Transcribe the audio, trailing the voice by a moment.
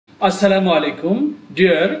Assalamu alaikum,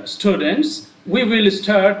 dear students. We will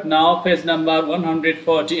start now page number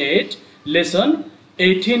 148, lesson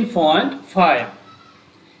 18.5.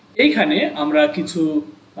 এইখানে আমরা কিছু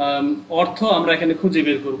অর্থ আমরা এখানে খুঁজে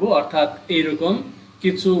বের করব, অর্থাৎ এইরকম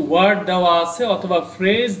কিছু ওয়ার্ড দেওয়া আছে অথবা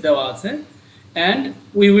ফ্রেজ দেওয়া আছে, and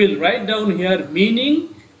we will write down here meaning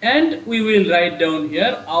and we will write down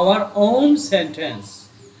here our own sentence.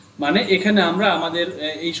 মানে এখানে আমরা আমাদের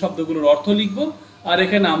এই শব্দগুলোর অর্থ লিখব আর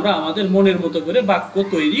এখানে আমরা আমাদের মনের মতো করে বাক্য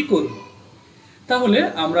তৈরি করব। তাহলে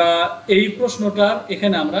আমরা এই প্রশ্নটার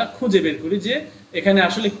এখানে আমরা খুঁজে বের করি যে এখানে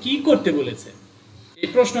আসলে কি করতে বলেছে। এই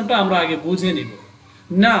প্রশ্নটা আমরা আগে বুঝে নিব।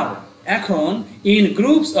 নাও এখন ইন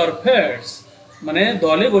গ্রুপস অর পেয়ার্স মানে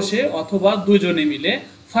দলে বসে অথবা দুজনে মিলে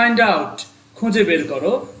ফাইন্ড আউট খুঁজে বের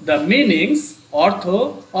করো দ্য মিনিংস অর্থ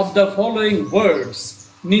অফ দ্য ফলোয়িং ওয়ার্ডস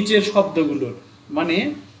নিচের শব্দগুলোর, মানে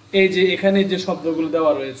এই যে এখানে যে শব্দগুলো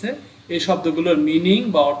দেওয়া রয়েছে এই শব্দগুলোর মিনিং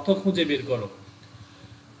বা অর্থ খুঁজে বের করো।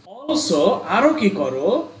 অলসো আরো কি করো,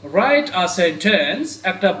 রাইট আ সেন্টেন্স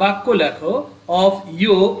একটা বাক্য লেখো অফ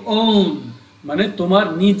ইউর ওন মানে তোমার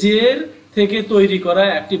নিজের থেকে তৈরি করা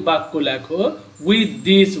একটি বাক্য লেখো উইথ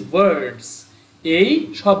দিস ওয়ার্ডস এই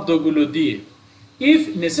শব্দগুলো দিয়ে। ইফ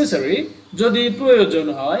নেসেসারি যদি প্রয়োজন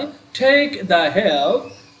হয়, টেক দ্য হেল্প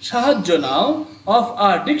সাহায্য নাও অফ আ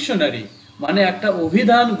ডিকশনারি মানে একটা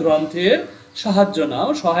অভিধান গ্রন্থের সাহায্য নাও,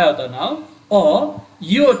 সহায়তা নাও, ও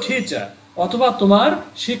ইউর টিচার অথবা তোমার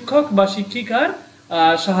শিক্ষক বা শিক্ষিকার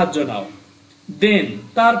সাহায্য নাও। দেন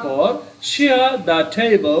তারপর শেয়ার দ্য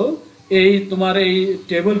টেবল এই তোমার এই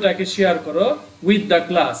টেবিলটাকে শেয়ার করো উইথ দ্য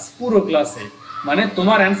ক্লাস পুরো ক্লাসে, মানে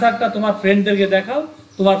তোমার অ্যান্সারটা তোমার ফ্রেন্ডদেরকে দেখাও,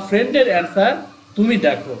 তোমার ফ্রেন্ডের অ্যান্সার তুমি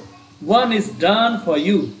দেখো। One is done for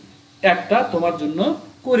you একটা তোমার জন্য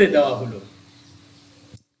করে দেওয়া হলো।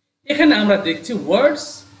 এখানে আমরা দেখছি ওয়ার্ডস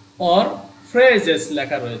অর ফ্রেজেস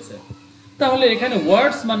লেখা রয়েছে। তাহলে এখানে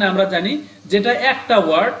ওয়ার্ডস মানে আমরা জানি যেটা একটা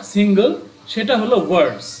ওয়ার্ড সিঙ্গল সেটা হলো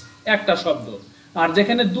ওয়ার্ডস একটা শব্দ, আর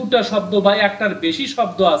যেখানে দুটা শব্দ বা একটার বেশি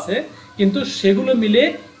শব্দ আছে কিন্তু সেগুলো মিলে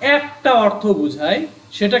একটা অর্থ বোঝায়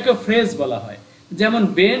সেটাকে ফ্রেজ বলা হয়। যেমন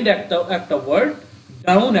বেন্ড একটা ওয়ার্ড,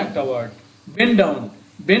 ডাউন একটা ওয়ার্ড,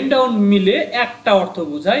 বেন্ড ডাউন মিলে একটা অর্থ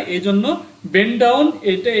বোঝায়, এই জন্য বেন্ড ডাউন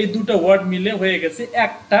এটা এই দুটো ওয়ার্ড মিলে হয়ে গেছে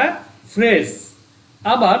একটা ফ্রেজ।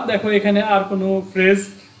 আবার দেখো এখানে আর কোনো ফ্রেজ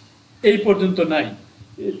এই পর্যন্ত নাই,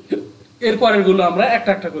 এরপরের গুলো আমরা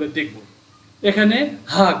একটা একটা করে দেখব। এখানে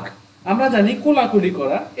হাগ আমরা জানি কোলাকুলি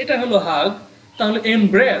করা, এটা হলো হাগ। তাহলে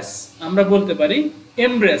এমব্রেস আমরা বলতে পারি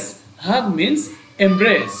এমব্রেস, হাগ মিন্স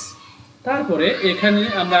এমব্রেস। তারপরে এখানে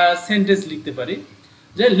আমরা সেন্টেন্স লিখতে পারি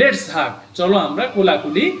যে লেটস হাগ চলো আমরা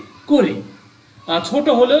কোলাকুলি করি। ছোট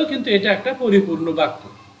হলেও কিন্তু এটা একটা পরিপূর্ণ বাক্য।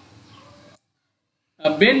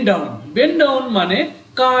 বেন্ড ডাউন মানে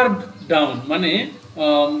কার্ভ ডাউন মানে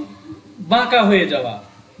বাঁকা হয়ে যাওয়া,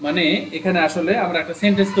 মানে এখানে আসলে আমরা একটা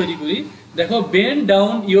সেন্টেন্স তৈরি করি। দেখো বেন্ড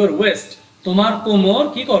ডাউন ইওর ওয়েস্ট তোমার কোমর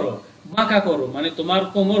কি করো, বাঁকা করো, মানে তোমার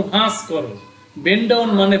কোমর ভাঁজ করো। বেন্ড ডাউন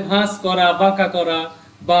মানে ভাঁজ করা, বাঁকা করা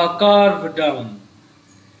বা কার্ভ ডাউন।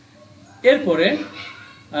 এরপরে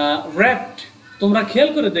র্যাপড তোমরা খেয়াল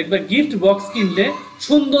করে দেখবে গিফট বক্স কিনলে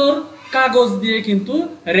সুন্দর কাগজ দিয়ে কিন্তু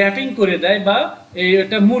র্যাপিং করে দেয় বা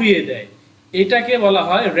এটা মুড়িয়ে দেয়, এটাকে বলা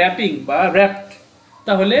হয় র্যাপিং বা র্যাপড।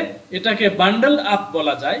 তাহলে এটাকে বান্ডল আপ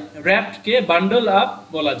বলা যায়, র্যাপডকে বান্ডল আপ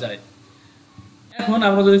বলা যায়। এখন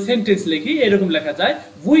আমরা যদি সেন্টেন্স লিখি এরকম লেখা যায়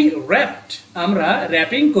উই র্যাপড আমরা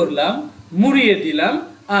র্যাপিং করলাম, মুড়িয়ে দিলাম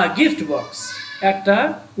আ গিফট বক্স একটা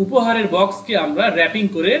উপহারের বক্সকে আমরা র্যাপিং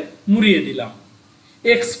করে মুড়িয়ে দিলাম।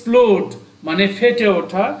 এক্সপ্লোড মানে ফেটে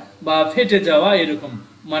ওঠা বা ফেটে যাওয়া এরকম,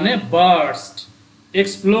 মানে বার্স্ট।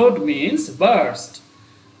 Explode means burst.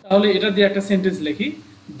 তাহলে এটা দিয়ে একটা সেন্টেন্স লিখি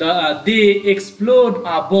দে এক্সপ্লোড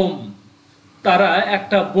আ বোম তারা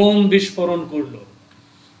একটা বোম বিস্ফোরণ করলো।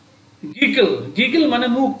 গিগল মানে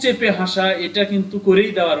মুখ চেপে হাসা, এটা কিন্তু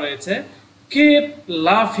করেই দেওয়া রয়েছে। কেপ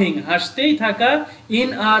লাফিং হাসতেই থাকা, in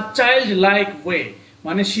a child like way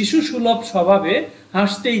মানে শিশু সুলভ স্বভাবে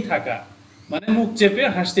হাসতেই থাকা, মানে মুখ চেপে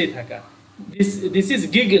হাসতেই থাকা। This is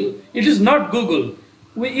giggle, it is not Google.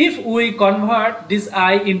 If we convert this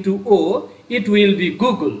I into O, it will be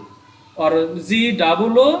Google or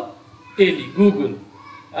G-O-O-L-E, Google.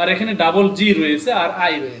 আর এখানে ডাবল জি রয়েছে আর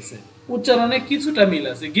আই রয়েছে, উচ্চারণে কিছুটা মিল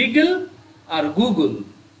আছে, গিগল আর গুগল।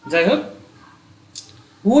 যাই হোক,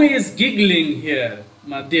 হু ইজ গিগলিং হিয়ার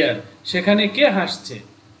দেয়ার সেখানে কে হাসছে।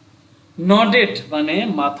 নডেড মানে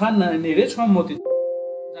মাথা নেড়ে সম্মতি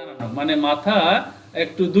জানানো, মানে মাথা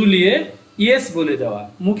একটু দুলিয়ে ইয়েস বলে দেওয়া,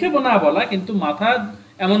 মুখে না বলা কিন্তু মাথা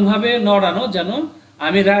এমন ভাবে নড়ানো যেন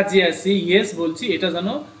আমি রাজি আছি, ইয়েস বলছি, এটা যেন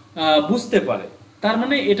বুঝতে পারে। তার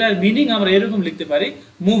মানে এটার মিনিং আমরা এরকম লিখতে পারি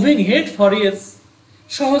মুভিং হেড ফর ইয়েস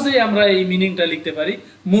সহজেই আমরা এই মিনিংটা লিখতে পারি।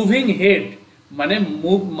 মুভিং হেড মানে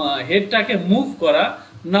হেডটাকে মুভ করা,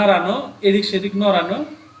 নাড়ানো, এদিক সেদিক নড়ানো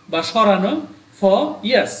বা সরানো। ফর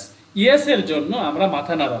ইয়েস, ইয়েস এর জন্য আমরা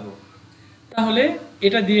মাথা নাড়াবো। তাহলে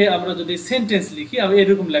এটা দিয়ে আমরা যদি সেন্টেন্স লিখি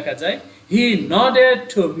এরকম লেখা যায়, হি নডেড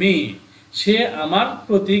টু মি, সে আমার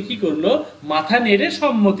প্রতি কি করলো, মাথা নেড়ে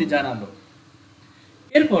সম্মতি জানালো।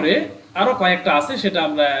 এরপরে আরো কয়েকটা আছে, সেটা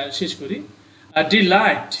আমরা শেষ করি।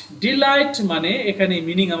 ডিলাইট, ডিলাইট মানে এখানে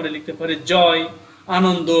মিনিং আমরা লিখতে পারি জয়,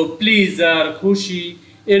 আনন্দ, প্লিজার, খুশি,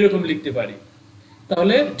 এরকম লিখতে পারি।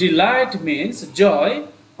 তাহলে Deloitte means Joy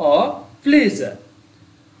or pleasure.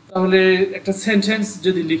 তাহলে একটা সেন্টেন্স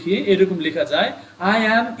যদি লিখি এরকম লেখা যায়, আই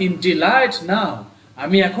অ্যাম ইন ডিলাইট নাও,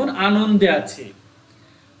 আমি এখন আনন্দে আছি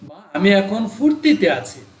বা আমি এখন ফুর্তিতে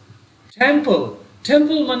আছি। টেম্পল,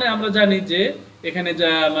 টেম্পল মানে আমরা জানি যে এখানে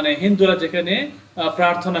যা মানে হিন্দুরা যেখানে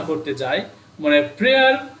প্রার্থনা করতে যায়, মানে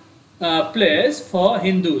প্রেয়ার প্লেস ফর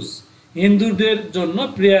হিন্দুস, হিন্দুদের জন্য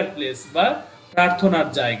প্রেয়ার প্লেস বা প্রার্থনার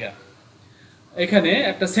জায়গা। এখানে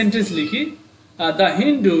একটা সেন্টেন্স লিখি, the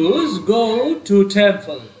Hindus go to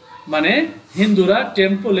temple, মানে হিন্দুরা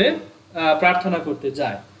টেম্পলে প্রার্থনা করতে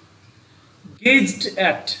যায়। গেজড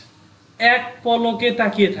অ্যাট, এক পলকে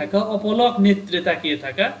তাকিয়ে থাকা, অপলক নেত্রে তাকিয়ে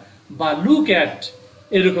থাকা বা লুক অ্যাট,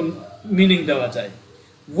 এরকম মিনিং দেওয়া যায়।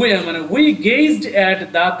 মানে we গেজড at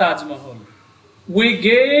the Taj Mahal, we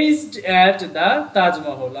গেজড at the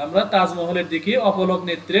Taj Mahal, আমরা তাজমহলের দিকে অপলক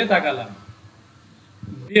নেত্রে তাকালাম।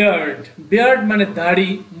 বিয়ার্ড, বিয়ার্ড মানে দাড়ি,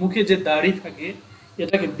 মুখে যে দাড়ি থাকে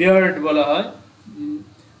এটাকে বিয়ার্ড বলা হয়।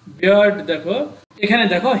 বিয়ার্ড দেখো এখানে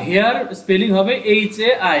দেখো, হেয়ার স্পেলিং হবে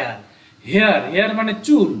HAIR, হেয়ার, হেয়ার মানে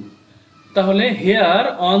চুল। তাহলে হেয়ার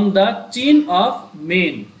অন দা চিন অফ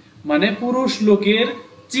মেন, মানে পুরুষ লোকের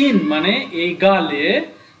চিন মানে এই গালে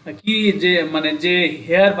কি যে মানে যে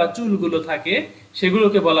হেয়ার বা চুলগুলো থাকে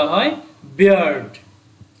সেগুলোকে বলা হয় বিয়ার্ড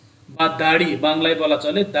বা দাড়ি, বাংলায় বলা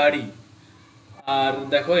চলে দাড়ি। আর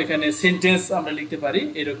দেখো এখানে সেন্টেন্স আমরা লিখতে পারি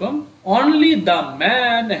এরকম, only the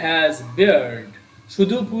man has beard,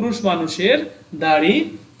 শুধু পুরুষ মানুষের দাড়ি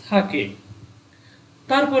থাকে।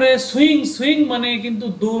 তারপরে সুইং, সুইং মানে কিন্তু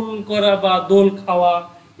দোল করা বা দোল খাওয়া,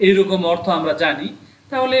 এইরকম অর্থ আমরা জানি।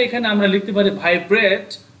 তাহলে এখানে আমরা লিখতে পারি ভাইব্রেট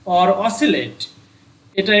অর অসিলেট,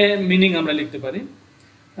 এটা মিনিং আমরা লিখতে পারি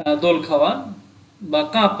দোল খাওয়া বা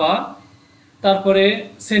কাঁপা। তারপরে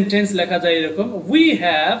সেন্টেন্স লেখা যায় এরকম, we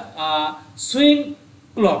have a swing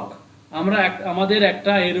clock, আমাদের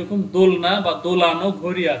একটা এরকম দোলনা বা দোলানো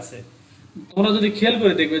ঘড়ি আছে। তোমরা যদি খেয়াল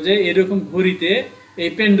করে দেখবে যে এরকম ঘড়িতে এই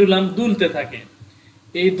পেন্ডুলাম দুলতে থাকে,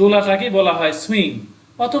 এই দোলাটাকে বলা হয় সুইং।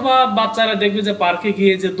 অথবা বাচ্চারা দেখবে যে পার্কে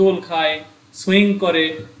গিয়ে যে দোল খায়, সুইং করে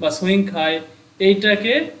বা সুইং খায়,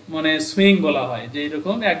 এইটাকে মানে সুইং বলা হয়, যে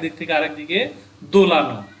এরকম একদিক থেকে আরেক দিকে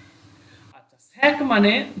দোলানো। আচ্ছা, স্যাক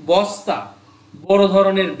মানে বস্তা, বড়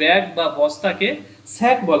ধরনের ব্যাগ বা বস্তাকে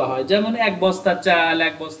স্যাক বলা হয়, যেমন এক বস্তা চাল,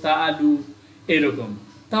 এক বস্তা আলু, এরকম।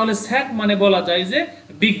 তাহলে স্যাক মানে বলা যায় যে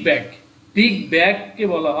বিগ ব্যাগ, বিগ ব্যাগকে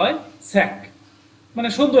বলা হয় স্যাক। মানে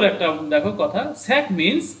সুন্দর একটা দেখো কথা, স্যাক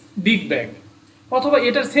মিন্স বিগ ব্যাগ। অথবা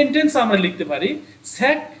এটার সেন্টেন্স আমরা লিখতে পারি,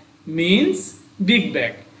 স্যাক মিন্স বিগ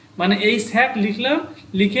ব্যাগ, মানে এই স্যাক লিখলাম,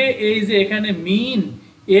 লিখে এই যে এখানে মিন,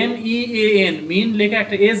 MEAN, মিন লেখা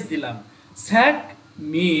একটা এস দিলাম, স্যাক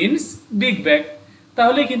মিন্স বিগ ব্যাগ।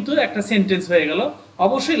 তাহলে কিন্তু একটা সেন্টেন্স হয়ে গেল।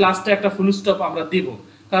 অবশ্যই লাস্টে একটা ফুল স্টপ আমরা দিব,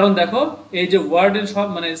 কারণ দেখো এই যে ওয়ার্ডের সব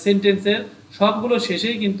মানে সেন্টেন্সের সবগুলো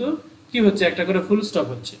শেষেই কিন্তু কি হচ্ছে, একটা করে ফুল স্টপ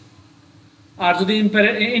হচ্ছে। আর যদি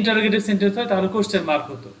ইন্টারোগেটিভ সেন্টেন্স হয় তাহলে কোশ্চেন মার্ক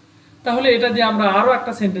হতো। তাহলে এটা দিয়ে আমরা আরো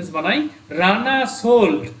একটা সেন্টেন্স বানাই, রানা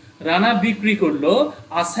সোল্ড, রানা বিক্রি করলো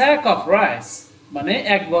আ স্যাক অফ রাইস, মানে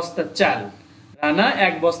এক বস্তা চাল, রানা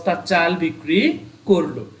এক বস্তা চাল বিক্রি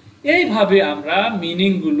করলো। এইভাবে আমরা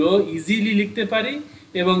মিনিং গুলো ইজিলি লিখতে পারি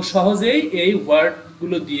এবং সহজেই এই ওয়ার্ড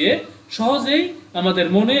গুলো দিয়ে সহজেই আমাদের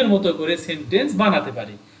মনের মতো করে সেন্টেন্স বানাতে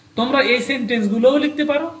পারি। তোমরা এই সেন্টেন্স গুলোও লিখতে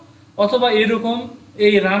পারো, অথবা এরকম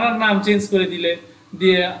এই রানার নাম চেঞ্জ করে দিলে,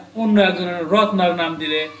 দিয়ে অন্য একজনের রত্নার নাম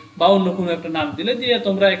দিলে বা অন্য কোনো একটা নাম দিলে, দিয়ে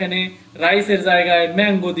তোমরা এখানে রাইসের জায়গায়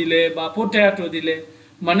ম্যাঙ্গো দিলে বা পটেটো দিলে,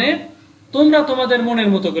 মানে তোমরা তোমাদের মনের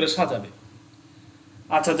মতো করে সাজাবে।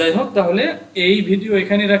 আচ্ছা, যাই হোক, তাহলে এই ভিডিও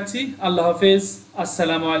এখানে রাখছি। আল্লাহ হাফেজ,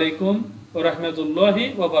 আসসালামু আলাইকুম ওয়া রাহমাতুল্লাহি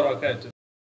ওয়া বারাকাতুহু।